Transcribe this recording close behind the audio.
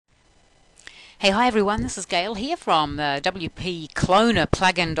Hey, hi everyone, this is Gail here from WP Cloner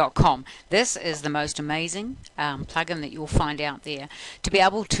plugin.com. This is the most amazing plugin that you'll find out there to be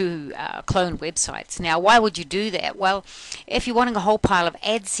able to clone websites. Now, why would you do that? Well, if you're wanting a whole pile of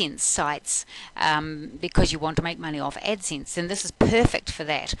AdSense sites because you want to make money off AdSense, then this is perfect for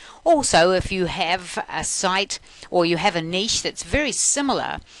that. Also, if you have a site or you have a niche that's very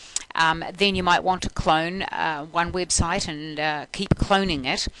similar, then you might want to clone one website and keep cloning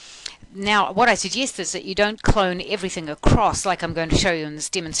it. Now, what I suggest is that you don't clone everything across like I'm going to show you in this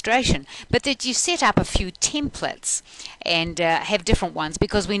demonstration, but that you set up a few templates and have different ones,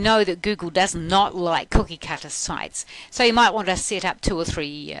 because we know that Google does not like cookie cutter sites. So you might want to set up 2 or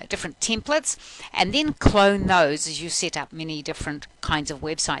 3 different templates and then clone those as you set up many different kinds of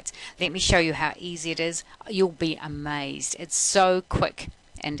websites. Let me show you how easy it is. You'll be amazed. It's so quick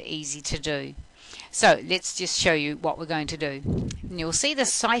and easy to do. So let's just show you what we're going to do. And you'll see the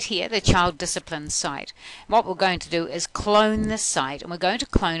site here, the child discipline site. What we're going to do is clone this site, and we're going to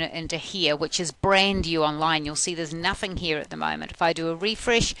clone it into here, which is brand new online. You'll see there's nothing here at the moment. If I do a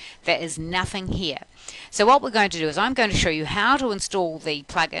refresh, there is nothing here. So what we're going to do is I'm going to show you how to install the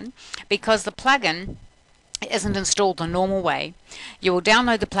plugin, because the plugin isn't installed the normal way. You will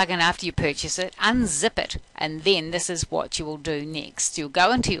download the plugin after you purchase it, unzip it, and then this is what you will do next. You'll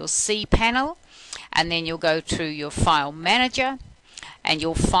go into your cPanel, and then you'll go to your file manager, and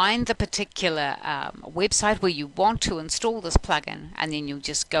you'll find the particular website where you want to install this plugin, and then you'll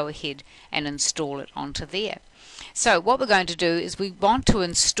just go ahead and install it onto there. So what we're going to do is we want to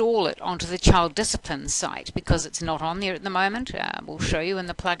install it onto the child discipline site, because it's not on there at the moment. We'll show you in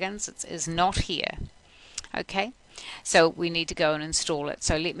the plugins it is not here. Okay, so we need to go and install it.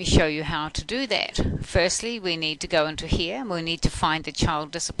 So let me show you how to do that. Firstly, we need to go into here, and we need to find the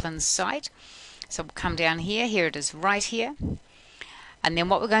child discipline site. So we'll come down here. Here it is right here. And then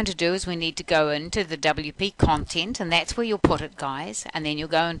what we're going to do is we need to go into the WP content, and that's where you'll put it, guys. And then you'll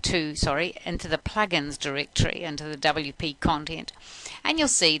go into the plugins directory, into the WP content, and you'll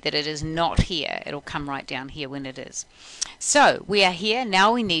see that it is not here. It'll come right down here when it is. So we are here.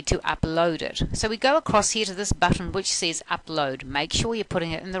 Now we need to upload it. So we go across here to this button which says upload. Make sure you're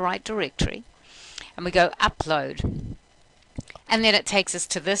putting it in the right directory. And we go upload. And then it takes us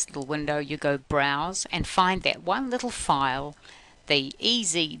to this little window. You go browse and find that one little file, the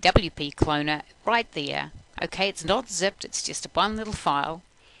EzWP cloner, right there. Okay, it's not zipped, it's just one little file.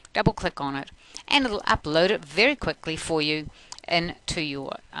 Double click on it and it'll upload it very quickly for you into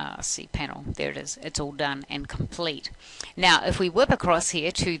your cPanel. There it is. It's all done and complete. Now if we whip across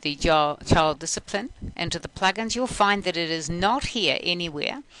here to the child discipline, into the plugins, you'll find that it is not here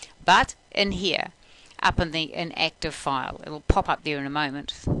anywhere but in here, up in the inactive file. It'll pop up there in a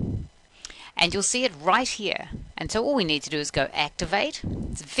moment, and you'll see it right here. And so all we need to do is go activate.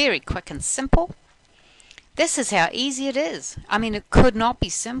 It's very quick and simple. This is how easy it is. I mean, it could not be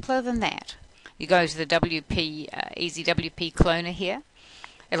simpler than that. You go to the EzWP cloner here.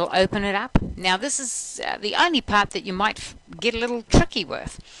 It'll open it up. Now this is the only part that you might get a little tricky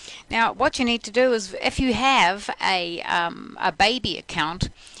with. Now what you need to do is, if you have a baby account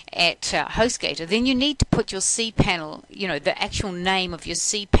at HostGator, then you need to put your cPanel, the actual name of your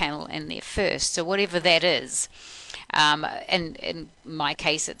cPanel in there first. So whatever that is. And in my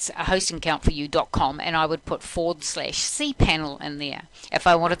case it's a hostingacountforyou.com, and I would put /cPanel in there if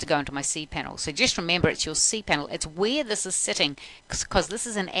I wanted to go into my cPanel. So just remember, it's your cPanel. It's where this is sitting, because this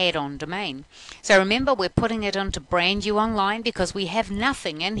is an add-on domain. So remember, we're putting it onto brand new online because we have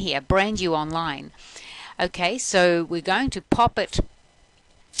nothing in here, brand new online. Okay, so we're going to pop it,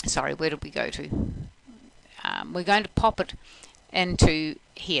 sorry, where did we go to? We're going to pop it into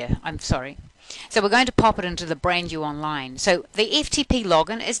here. I'm sorry. So we're going to pop it into the brand new online. So the FTP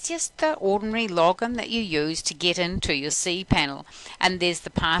login is just the ordinary login that you use to get into your cPanel, and there's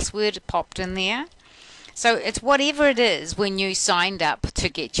the password popped in there. So it's whatever it is when you signed up to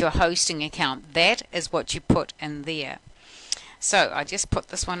get your hosting account, that is what you put in there. So I just put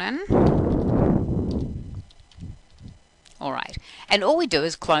this one in. Alright, and all we do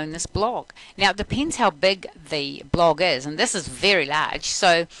is clone this blog. Now it depends how big the blog is, and this is very large,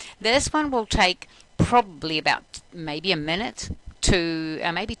 so this one will take probably about maybe a minute to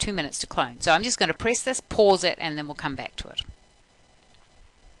maybe 2 minutes to clone. So I'm just going to press this, pause it, and then we'll come back to it.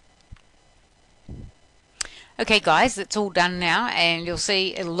 Okay guys, it's all done now, and you'll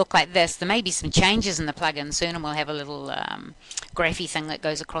see it'll look like this. There may be some changes in the plugin soon, and we'll have a little graphy thing that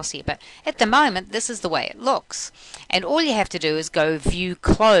goes across here, but at the moment this is the way it looks. And all you have to do is go view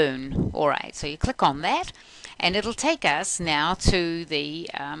clone. Alright, so you click on that, and it'll take us now to the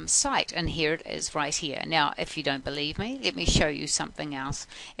site, and here it is right here. Now if you don't believe me, let me show you something else.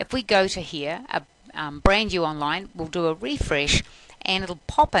 If we go to here, brand new online, we'll do a refresh and it'll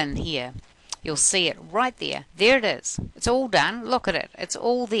pop in here. You'll see it right there. There it is. It's all done. Look at it. It's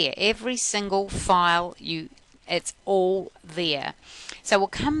all there. Every single file, it's all there. So we'll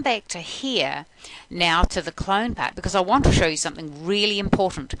come back to here now to the clone part, because I want to show you something really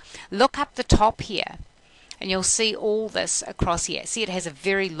important. Look up the top here and you'll see all this across here. See, it has a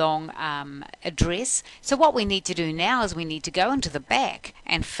very long address. So what we need to do now is we need to go into the back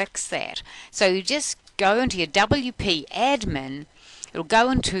and fix that. So you just go into your WP admin. It'll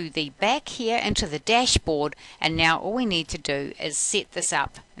go into the back here, into the dashboard, and now all we need to do is set this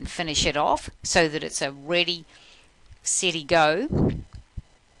up and finish it off so that it's a ready, steady go.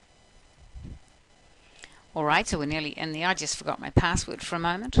 Alright, so we're nearly in there. I just forgot my password for a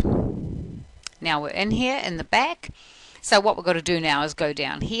moment. Now we're in here in the back. So what we've got to do now is go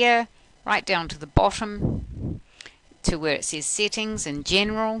down here, right down to the bottom, to where it says settings and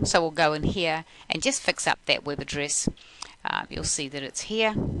general. So we'll go in here and just fix up that web address. You'll see that it's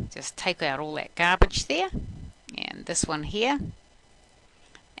here. Just take out all that garbage there, and this one here,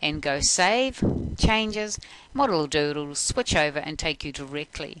 and go save changes. And what it'll do, it'll switch over and take you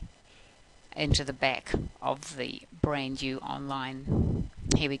directly into the back of the brand new online.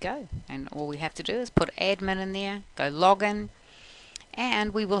 Here we go, and all we have to do is put admin in there, go login,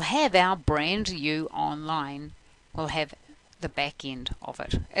 and we will have our brand new online. We'll have the back end of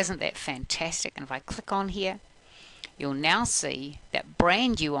it. Isn't that fantastic? And if I click on here, you'll now see that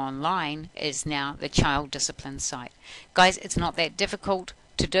brand new online is now the child discipline site. Guys, it's not that difficult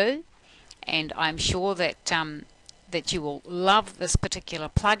to do, and I'm sure that that you will love this particular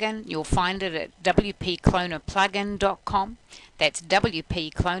plugin. You'll find it at wpclonerplugin.com. That's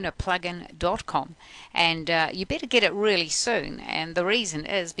wpclonerplugin.com, and you better get it really soon, and the reason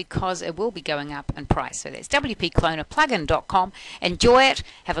is because it will be going up in price. So that's wpclonerplugin.com. Enjoy it,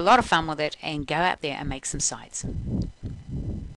 have a lot of fun with it, and go out there and make some sites.